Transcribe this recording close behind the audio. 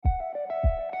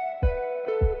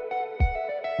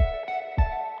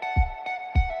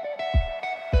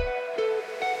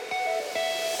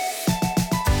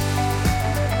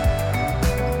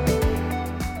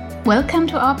Welcome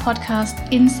to our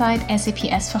podcast Inside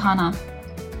SAP S/4HANA.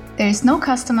 There is no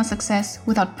customer success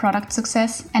without product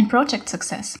success and project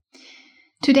success.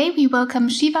 Today we welcome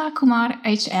Shiva Kumar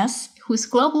HS, who is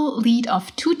global lead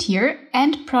of two-tier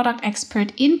and product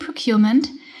expert in procurement,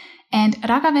 and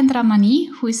Raghavendra Mani,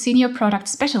 who is senior product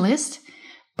specialist.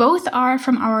 Both are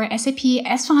from our SAP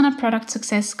S/4HANA Product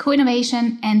Success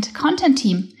Co-Innovation and Content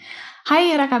team.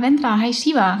 Hi Raghavendra, hi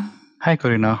Shiva. Hi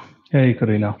Corina. Hey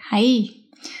Corina. Hi.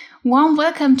 Warm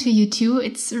welcome to you two.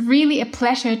 It's really a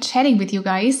pleasure chatting with you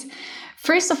guys.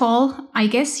 First of all, I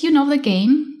guess you know the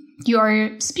game. You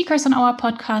are speakers on our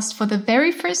podcast for the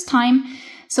very first time.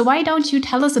 So why don't you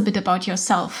tell us a bit about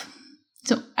yourself?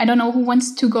 So I don't know who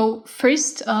wants to go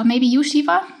first. Maybe you,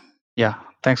 Shiva? Yeah,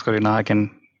 thanks Corina. I can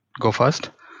go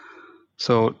first.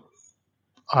 So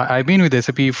I've been with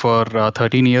SAP for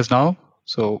 13 years now.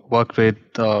 So worked with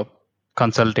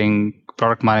consulting,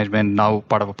 product management, now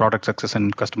part of a product success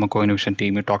and customer co-innovation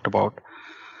team you talked about.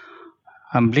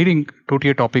 I'm leading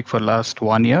two-tier topic for last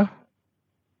 1 year,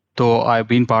 though I've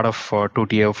been part of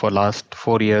two-tier for last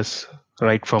 4 years,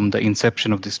 right from the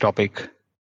inception of this topic.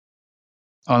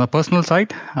 On the personal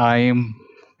side, I'm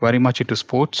very much into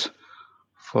sports.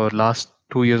 For last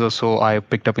 2 years or so, I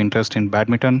picked up interest in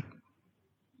badminton,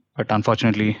 but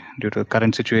unfortunately, due to the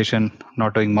current situation,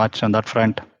 not doing much on that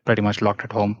front, pretty much locked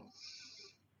at home.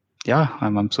 Yeah,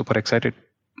 I'm super excited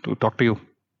to talk to you.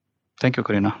 Thank you,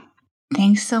 Corina.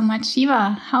 Thanks so much,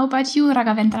 Shiva. How about you,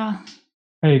 Raghavendra?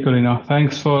 Hey Corina.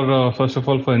 Thanks for first of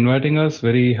all for inviting us.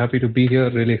 Very happy to be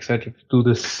here. Really excited to do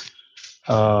this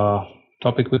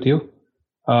topic with you.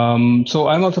 So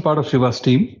I'm also part of Shiva's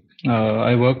team.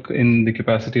 I work in the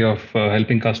capacity of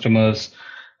helping customers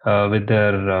with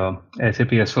their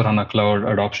SAP S/4HANA Cloud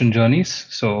adoption journeys.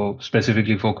 So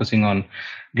specifically focusing on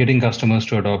getting customers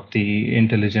to adopt the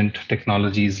intelligent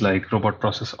technologies like robot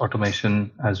process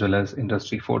automation as well as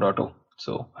Industry 4.0.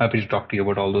 So happy to talk to you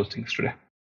about all those things today.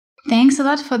 Thanks a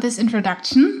lot for this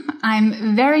introduction.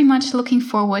 I'm very much looking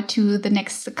forward to the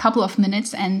next couple of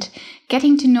minutes and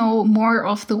getting to know more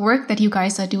of the work that you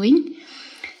guys are doing.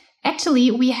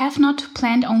 Actually, we have not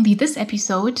planned only this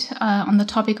episode on the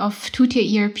topic of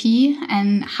two-tier ERP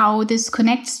and how this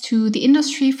connects to the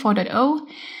Industry 4.0,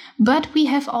 but we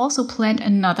have also planned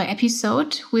another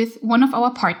episode with one of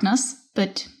our partners,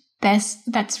 but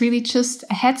that's really just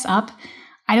a heads up.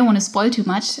 I don't want to spoil too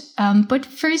much, but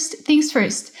first things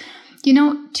first. You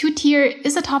know, two-tier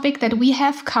is a topic that we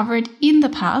have covered in the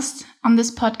past on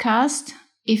this podcast.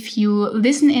 If you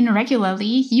listen in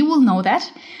regularly, you will know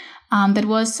that. That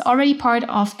was already part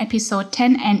of episode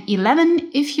 10 and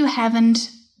 11. If you haven't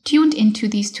tuned into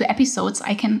these two episodes,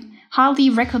 I can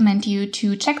highly recommend you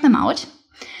to check them out.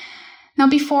 Now,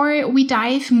 before we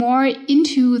dive more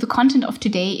into the content of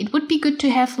today, it would be good to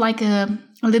have like a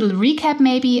little recap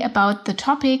maybe about the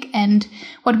topic and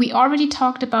what we already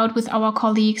talked about with our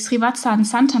colleague Srivatsa and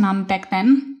Santanam back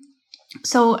then.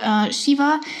 So,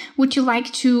 Shiva, would you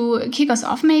like to kick us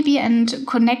off maybe and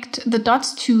connect the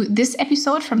dots to this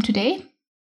episode from today?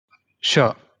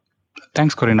 Sure.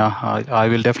 Thanks, Corina. I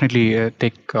will definitely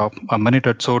take a minute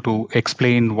or so to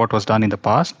explain what was done in the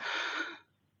past.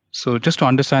 So just to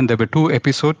understand, there were 2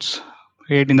 episodes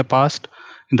made in the past.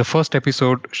 In the first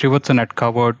episode, Srivatsan had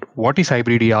covered what is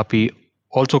hybrid ERP,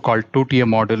 also called two-tier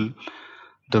model.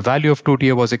 The value of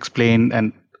two-tier was explained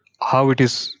and how it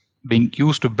is being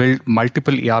used to build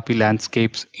multiple ERP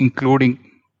landscapes, including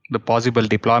the possible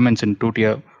deployments in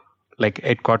two-tier, like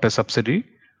headquarters subsidiary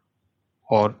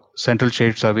or central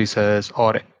shared services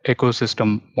or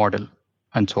ecosystem model,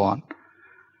 and so on.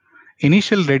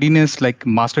 Initial readiness like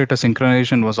master data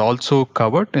synchronization was also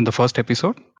covered in the first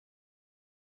episode.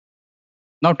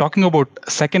 Now talking about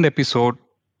second episode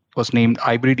was named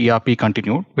Hybrid ERP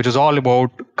Continued, which is all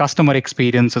about customer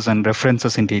experiences and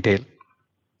references in detail.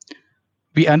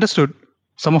 We understood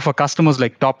some of our customers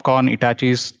like Topcon,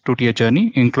 Hitachi's two-tier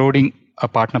journey, including a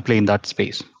partner play in that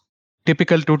space.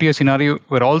 Typical two-tier scenario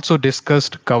were also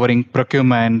discussed covering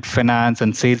procurement, finance,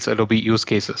 and sales LOB use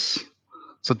cases.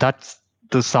 So that's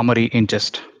the summary in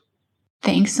gist.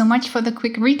 Thanks so much for the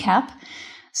quick recap.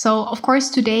 So, of course,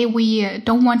 today we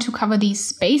don't want to cover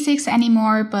these basics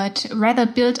anymore, but rather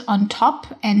build on top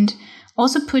and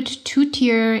also put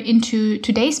two-tier into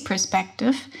today's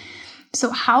perspective. So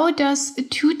how does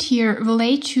two-tier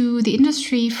relate to the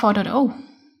Industry 4.0?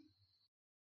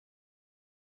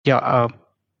 Yeah,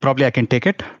 probably I can take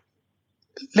it.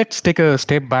 Let's take a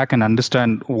step back and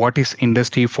understand what is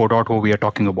Industry 4.0 we are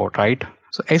talking about, right?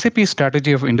 So SAP's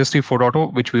strategy of Industry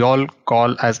 4.0, which we all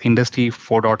call as Industry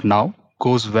 4.0,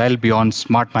 goes well beyond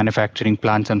smart manufacturing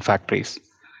plants and factories.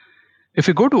 If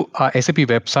you go to our SAP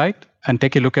website, and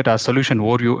take a look at our solution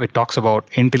overview, it talks about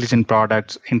intelligent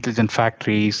products, intelligent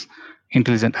factories,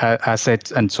 intelligent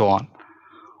assets, and so on.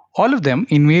 All of them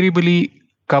invariably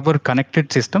cover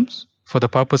connected systems for the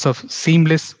purpose of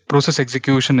seamless process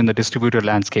execution in the distributed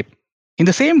landscape. In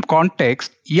the same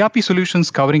context, ERP solutions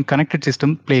covering connected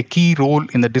systems play a key role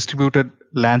in the distributed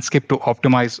landscape to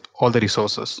optimize all the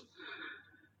resources.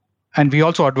 And we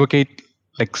also advocate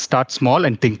start small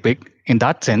and think big. In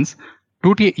that sense,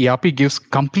 two-tier ERP gives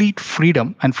complete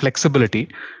freedom and flexibility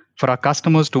for our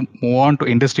customers to move on to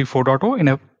Industry 4.0 in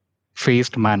a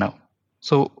phased manner.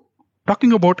 So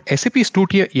talking about SAP's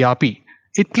two-tier ERP,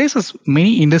 it places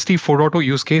many Industry 4.0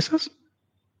 use cases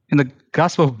in the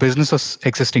grasp of businesses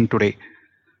existing today.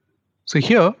 So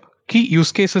here, key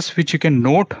use cases which you can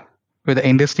note where the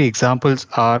industry examples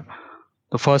are: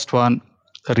 the first one,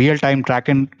 a real-time track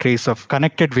and trace of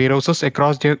connected warehouses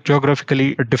across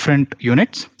geographically different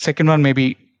units. Second one may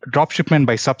be drop shipment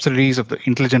by subsidiaries of the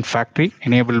intelligent factory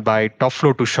enabled by top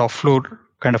floor to shop floor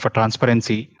kind of a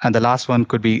transparency. And the last one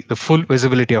could be the full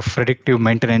visibility of predictive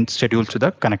maintenance schedules to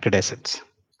the connected assets.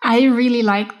 I really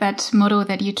like that motto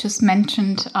that you just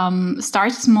mentioned,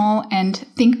 start small and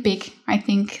think big. I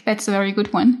think that's a very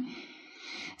good one.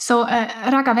 So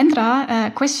Raghavendra,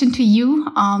 a question to you.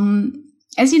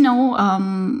 As you know,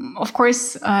 of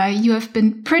course, you have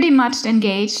been pretty much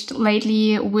engaged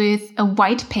lately with a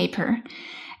white paper.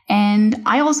 And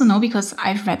I also know, because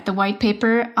I've read the white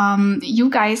paper,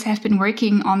 you guys have been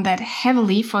working on that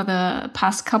heavily for the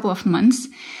past couple of months.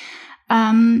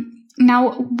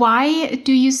 Now, why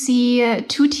do you see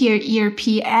two-tier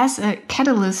ERP as a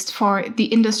catalyst for the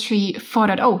Industry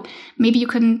 4.0? Maybe you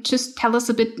can just tell us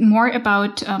a bit more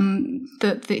about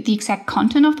the exact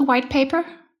content of the white paper?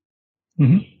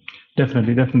 Mm-hmm.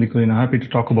 Definitely, Corina. Happy to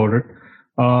talk about it.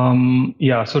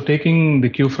 So taking the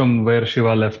cue from where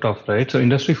Shiva left off, right? So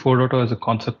Industry 4.0 as a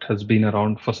concept has been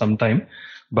around for some time,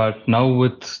 but now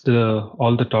with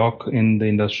all the talk in the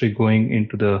industry going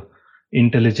into the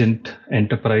intelligent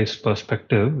enterprise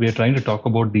perspective, we are trying to talk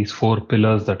about these 4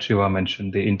 pillars that Shiva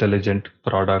mentioned: the intelligent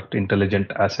product,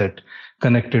 intelligent asset,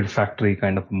 connected factory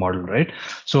kind of model, right?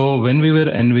 So when we were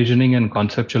envisioning and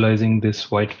conceptualizing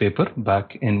this white paper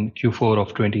back in Q4 of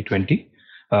 2020,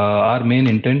 our main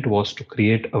intent was to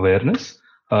create awareness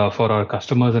for our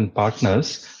customers and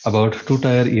partners about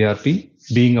two-tier ERP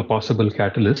being a possible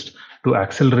catalyst to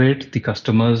accelerate the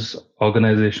customer's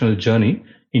organizational journey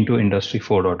into Industry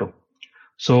 4.0.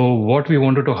 So what we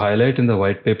wanted to highlight in the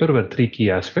white paper were 3 key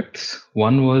aspects.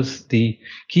 One was the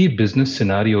key business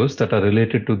scenarios that are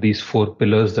related to these 4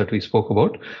 pillars that we spoke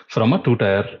about from a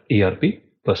two-tier ERP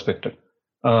perspective.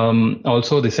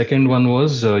 Also, the second one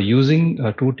was using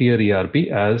a two-tier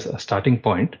ERP as a starting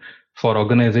point for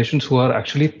organizations who are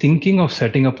actually thinking of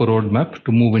setting up a roadmap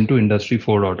to move into Industry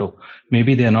 4.0.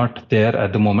 Maybe they're not there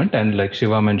at the moment. And like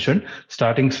Shiva mentioned,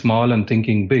 starting small and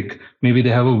thinking big, maybe they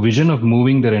have a vision of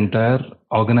moving their entire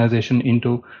organization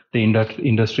into the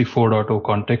Industry 4.0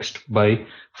 context by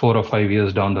 4 or 5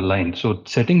 years down the line. So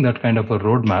setting that kind of a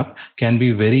roadmap can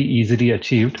be very easily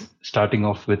achieved starting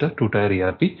off with a two-tier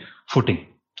ERP footing.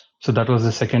 So that was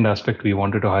the second aspect we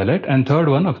wanted to highlight. And third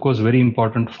one, of course, very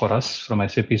important for us from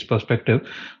SAP's perspective,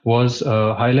 was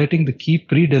highlighting the key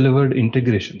pre-delivered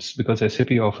integrations, because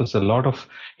SAP offers a lot of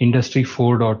Industry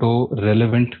 4.0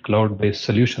 relevant cloud-based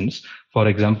solutions. For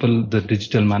example, the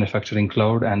digital manufacturing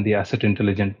cloud and the asset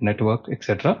intelligent network,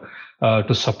 etc.,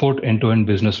 to support end-to-end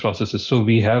business processes. So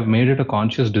we have made it a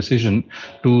conscious decision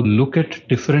to look at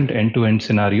different end-to-end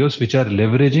scenarios which are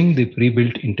leveraging the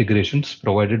pre-built integrations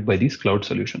provided by these cloud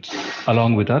solutions,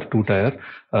 along with our two-tier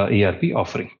ERP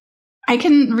offering. I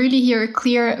can really hear a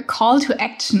clear call to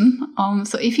action.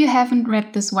 So if you haven't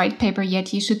read this white paper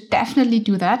yet, you should definitely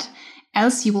do that,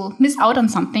 else you will miss out on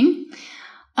something.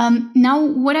 Now,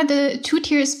 what are the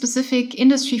two-tier specific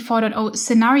Industry 4.0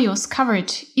 scenarios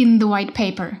covered in the white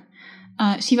paper?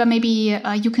 Shiva, maybe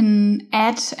you can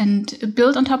add and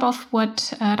build on top of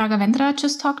what Raghavendra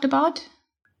just talked about?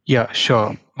 Yeah,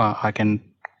 sure. I can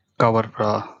cover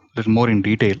a little more in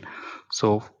detail.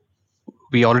 So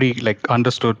we already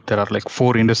understood there are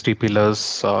 4 industry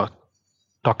pillars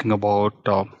talking about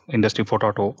Industry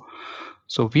 4.0.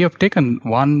 So we have taken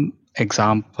one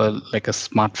example, like a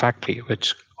smart factory,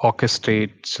 which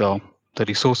orchestrates the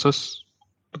resources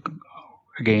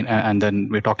again, and then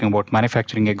we're talking about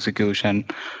manufacturing execution,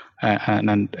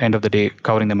 and end of the day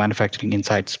covering the manufacturing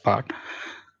insights part.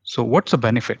 So what's the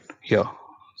benefit here?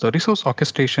 The resource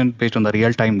orchestration based on the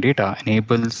real-time data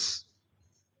enables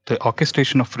the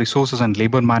orchestration of resources and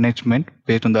labor management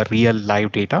based on the real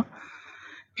live data.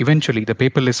 Eventually, the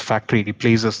paperless factory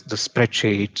replaces the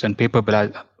spreadsheets and paper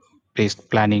based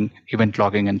planning, event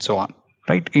logging, and so on.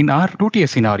 Right. In our 2-tier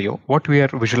scenario, what we are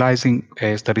visualizing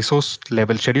is the resource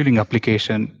level scheduling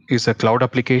application is a cloud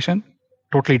application,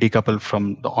 totally decoupled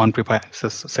from the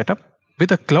on-premises setup.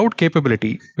 With a cloud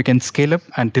capability, we can scale up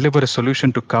and deliver a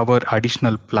solution to cover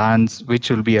additional plans,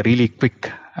 which will be a really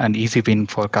quick and easy win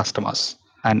for customers.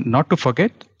 And not to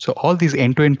forget, so all these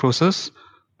end-to-end process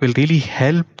will really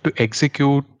help to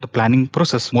execute the planning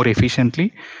process more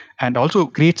efficiently and also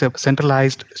creates a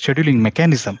centralized scheduling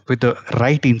mechanism with the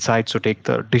right insights to take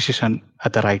the decision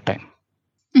at the right time.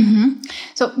 Mm-hmm.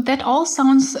 So that all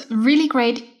sounds really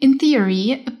great in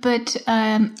theory, but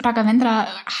Raghavendra,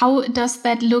 how does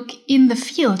that look in the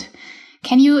field?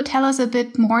 Can you tell us a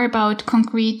bit more about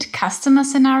concrete customer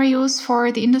scenarios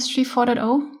for the Industry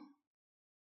 4.0?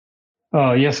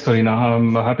 Yes, Karina,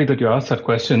 I'm happy that you asked that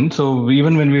question. So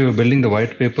even when we were building the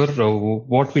white paper,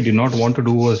 what we did not want to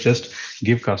do was just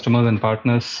give customers and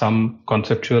partners some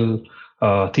conceptual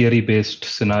theory-based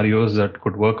scenarios that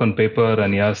could work on paper,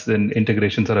 and yes, then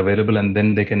integrations are available and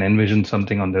then they can envision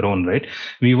something on their own, right?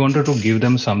 We wanted to give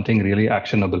them something really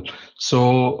actionable.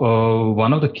 So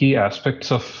one of the key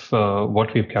aspects of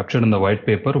what we've captured in the white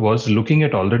paper was looking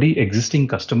at already existing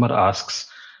customer asks.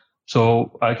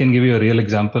 So I can give you a real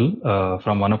example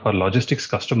from one of our logistics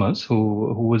customers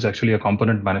who is actually a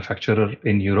component manufacturer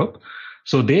in Europe.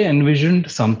 So they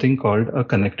envisioned something called a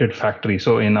connected factory.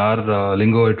 So in our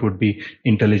lingo, it would be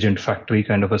intelligent factory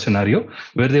kind of a scenario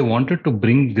where they wanted to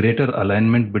bring greater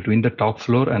alignment between the top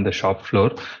floor and the shop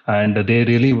floor. And they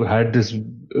really had this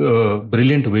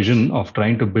brilliant vision of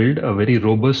trying to build a very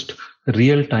robust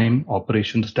real-time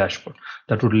operations dashboard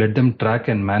that would let them track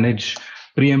and manage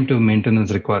preemptive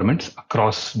maintenance requirements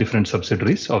across different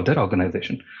subsidiaries of their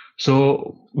organization.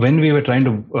 So when we were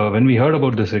when we heard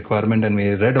about this requirement and we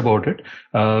read about it,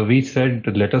 we said,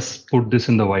 let us put this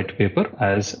in the white paper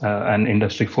as an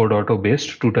Industry 4.0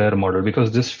 based 2-tier model,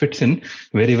 because this fits in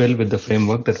very well with the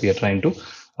framework that we are trying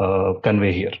to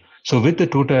convey here. So with the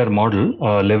 2-tier model,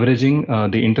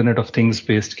 leveraging the Internet of Things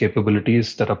based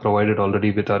capabilities that are provided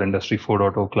already with our Industry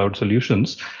 4.0 cloud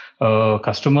solutions,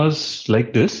 customers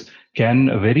like this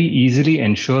can very easily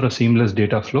ensure a seamless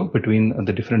data flow between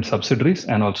the different subsidiaries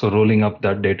and also rolling up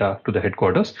that data to the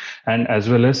headquarters, and as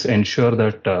well as ensure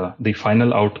that the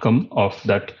final outcome of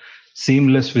that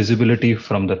seamless visibility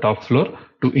from the top floor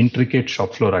to intricate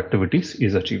shop floor activities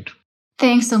is achieved.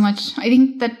 Thanks so much. I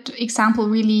think that example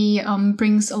really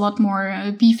brings a lot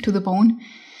more beef to the bone.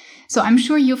 So I'm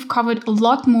sure you've covered a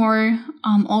lot more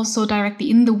also directly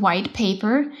in the white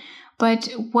paper.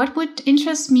 But what would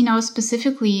interest me now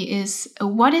specifically is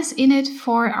what is in it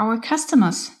for our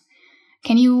customers?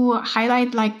 Can you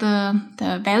highlight like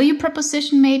the value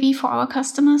proposition maybe for our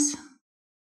customers?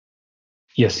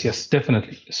 Yes,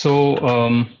 definitely.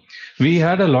 So we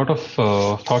had a lot of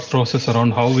thought process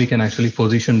around how we can actually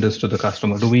position this to the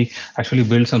customer. Do we actually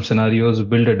build some scenarios,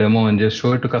 build a demo and just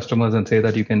show it to customers and say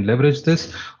that you can leverage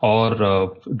this?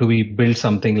 Or do we build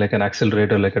something like an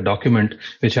accelerator, like a document,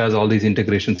 which has all these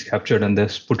integrations captured and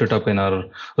just put it up in our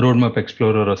Roadmap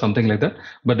Explorer or something like that?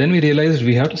 But then we realized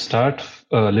we have to start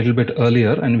a little bit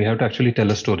earlier and we have to actually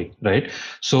tell a story, right?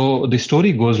 So the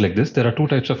story goes like this. There are 2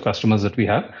 types of customers that we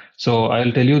have. So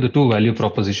I'll tell you the 2 value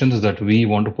propositions that we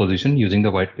want to position using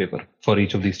the white paper for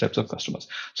each of these types of customers.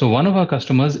 So one of our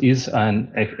customers is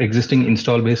an existing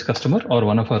install based customer, or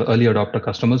one of our early adopter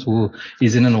customers who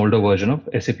is in an older version of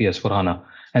SAP S/4HANA.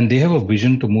 And they have a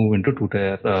vision to move into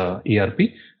 2-tier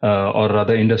ERP, or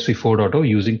rather Industry 4.0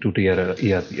 using 2-tier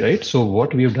ERP, right? So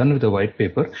what we have done with the white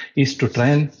paper is to try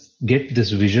and get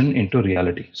this vision into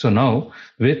reality. So now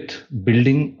with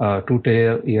building a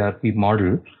 2-tier ERP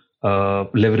model,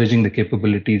 leveraging the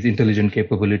capabilities, intelligent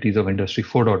capabilities of Industry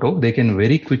 4.0, they can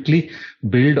very quickly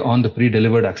build on the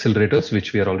pre-delivered accelerators,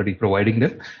 which we are already providing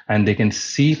them, and they can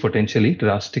see potentially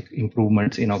drastic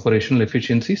improvements in operational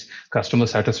efficiencies, customer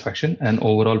satisfaction, and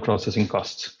overall processing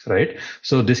costs, right?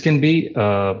 So this can be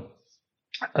a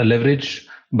leverage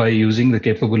by using the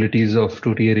capabilities of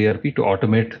 2-tier ERP to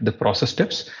automate the process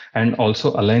steps and also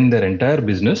align their entire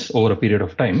business over a period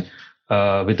of time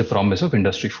with the promise of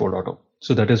Industry 4.0.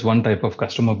 So that is one type of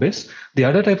customer base. The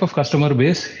other type of customer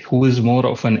base, who is more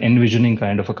of an envisioning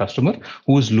kind of a customer,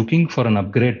 who is looking for an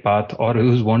upgrade path or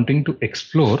who is wanting to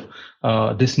explore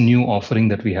this new offering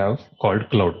that we have called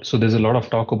cloud. So there's a lot of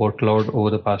talk about cloud over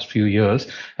the past few years,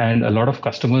 and a lot of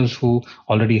customers who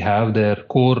already have their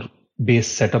core base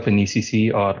setup in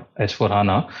ECC or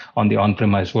S4HANA on the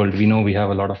on-premise world. We know we have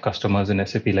a lot of customers in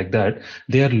SAP like that.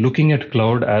 They are looking at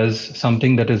cloud as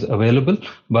something that is available,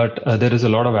 but there is a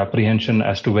lot of apprehension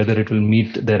as to whether it will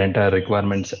meet their entire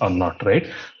requirements or not, right?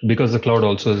 Because the cloud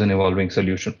also is an evolving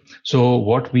solution. So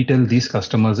what we tell these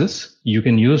customers is you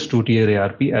can use two-tier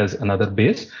ERP as another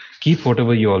base, keep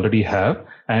whatever you already have,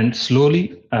 and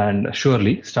slowly and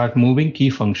surely start moving key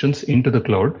functions into the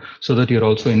cloud so that you're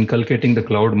also inculcating the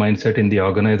cloud mindset in the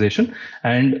organization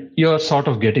and you're sort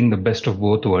of getting the best of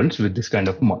both worlds with this kind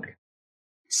of model.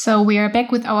 So we are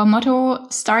back with our motto,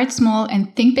 start small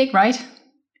and think big, right?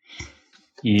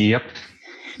 Yep.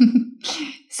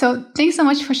 So thanks so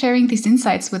much for sharing these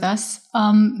insights with us.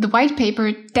 The white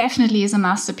paper definitely is a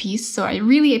masterpiece. So I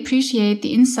really appreciate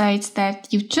the insights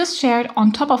that you just shared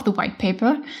on top of the white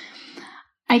paper.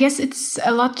 I guess it's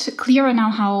a lot clearer now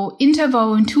how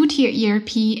Intervo, two-tier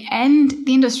ERP, and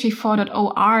the Industry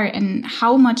 4.0 are and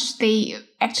how much they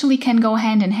actually can go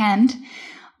hand in hand.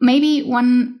 Maybe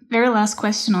one very last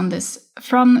question on this.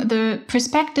 From the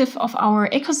perspective of our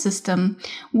ecosystem,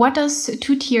 what does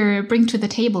two-tier bring to the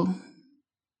table?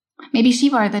 Maybe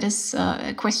Shivar, that is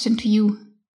a question to you.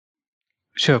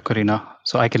 Sure, Karina.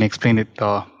 So I can explain it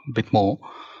a bit more.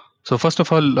 So first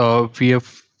of all, we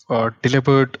have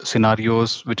delivered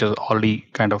scenarios which are already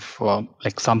kind of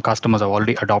like some customers have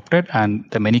already adopted, and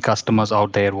the many customers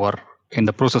out there were in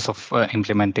the process of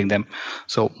implementing them.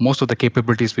 So most of the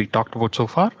capabilities we talked about so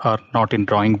far are not in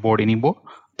drawing board anymore.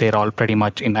 They're all pretty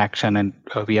much in action, and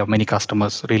we have many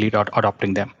customers really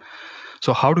adopting them.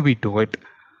 So how do we do it?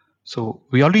 So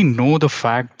we already know the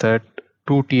fact that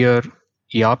two-tier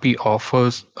ERP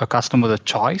offers a customer the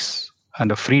choice and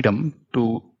the freedom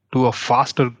to do a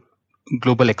faster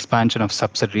global expansion of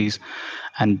subsidiaries,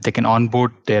 and they can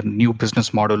onboard their new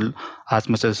business model as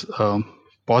much as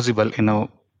possible in a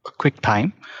quick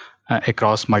time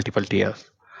across multiple tiers.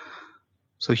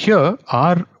 So here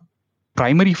our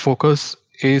primary focus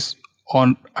is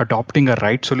on adopting a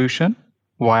right solution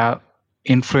via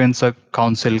influencer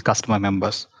council customer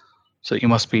members. So you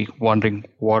must be wondering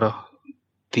what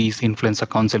these influencer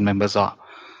council members are.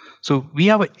 So we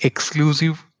have an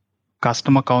exclusive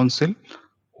customer council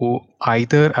who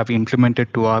either have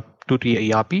implemented to our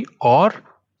two-tier ERP or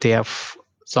they have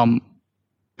some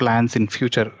plans in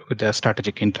future with their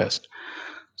strategic interest.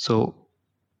 So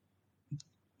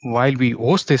while we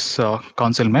host this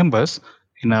council members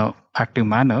in an active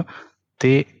manner,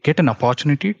 they get an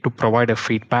opportunity to provide a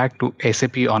feedback to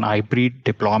SAP on hybrid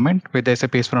deployment with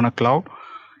SAP S/4HANA Cloud,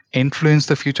 influence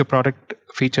the future product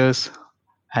features,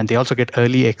 and they also get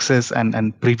early access and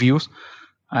previews.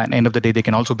 And end of the day, they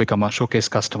can also become a showcase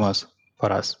customers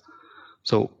for us.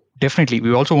 So definitely,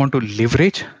 we also want to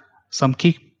leverage some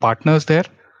key partners there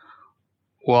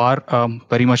who are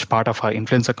very much part of our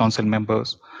influencer council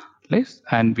members list,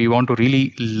 and we want to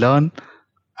really learn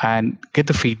and get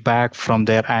the feedback from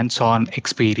their hands-on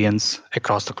experience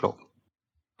across the globe.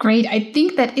 Great. I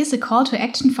think that is a call to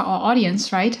action for our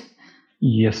audience, right?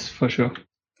 Yes, for sure.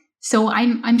 So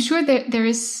I'm sure that there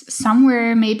is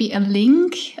somewhere maybe a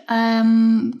link.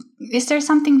 Is there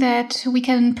something that we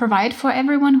can provide for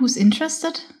everyone who's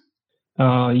interested?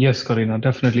 Yes, Karina,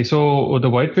 definitely. So the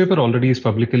white paper already is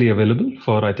publicly available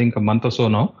for, I think, a month or so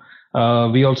now.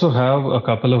 We also have a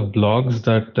couple of blogs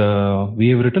that we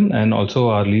have written, and also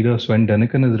our leader Sven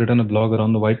Deniken has written a blog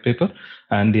around the white paper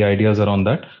and the ideas around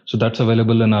that. So that's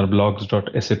available in our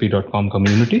blogs.sap.com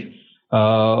community.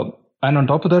 And on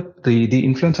top of that, the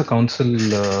Influencer Council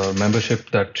membership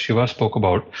that Shiva spoke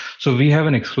about. So we have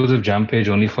an exclusive jam page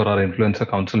only for our Influencer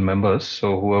Council members.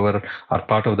 So whoever are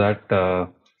part of that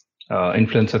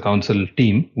Influencer Council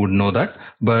team would know that.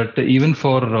 But even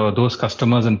for those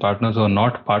customers and partners who are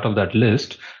not part of that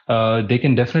list, they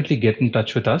can definitely get in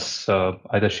touch with us,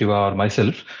 either Shiva or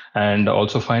myself, and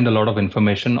also find a lot of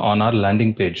information on our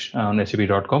landing page on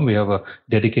sap.com. We have a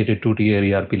dedicated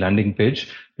two-tier ERP landing page,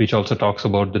 which also talks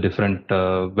about the different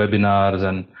webinars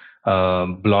and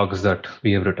blogs that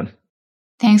we have written.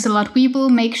 Thanks a lot. We will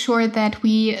make sure that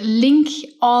we link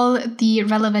all the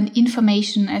relevant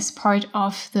information as part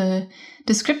of the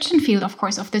description field, of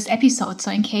course, of this episode. So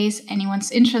in case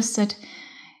anyone's interested,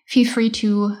 feel free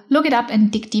to look it up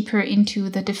and dig deeper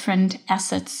into the different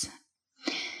assets.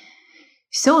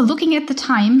 So looking at the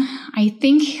time, I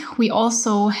think we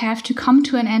also have to come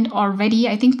to an end already.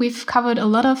 I think we've covered a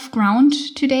lot of ground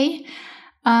today.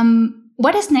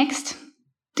 What is next?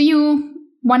 Do you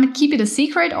want to keep it a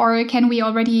secret, or can we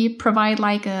already provide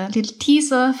like a little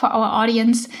teaser for our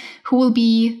audience who will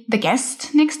be the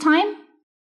guest next time?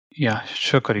 Yeah,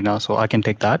 sure, Karina. So I can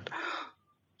take that.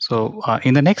 So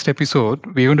in the next episode,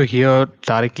 we're going to hear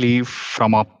directly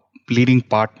from our leading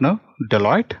partner,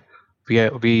 Deloitte. We are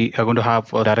going to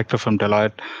have a director from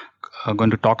Deloitte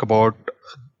going to talk about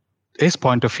his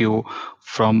point of view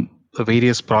from the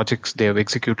various projects they have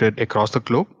executed across the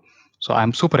globe. So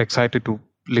I'm super excited to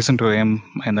listen to him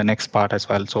in the next part as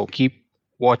well. So keep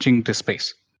watching this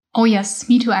space. Oh yes,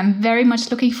 me too. I'm very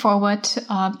much looking forward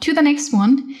to the next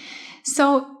one.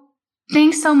 So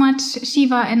thanks so much,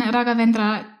 Shiva and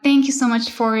Raghavendra. Thank you so much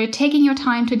for taking your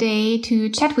time today to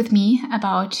chat with me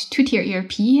about two-tier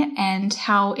ERP and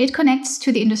how it connects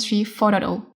to the Industry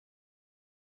 4.0.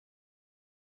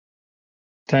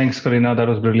 Thanks, Karina. That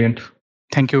was brilliant.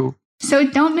 Thank you. So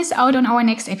don't miss out on our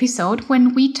next episode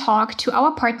when we talk to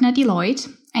our partner Deloitte.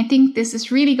 I think this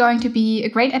is really going to be a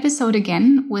great episode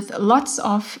again with lots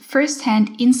of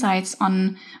first-hand insights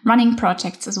on running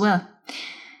projects as well.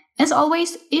 As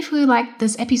always, if you liked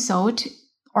this episode,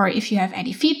 or if you have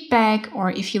any feedback, or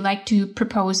if you like to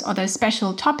propose other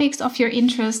special topics of your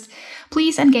interest,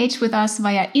 please engage with us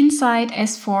via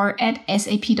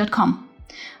insidess4@sap.com.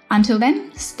 Until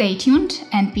then, stay tuned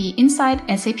and be inside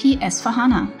SAP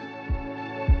S4HANA.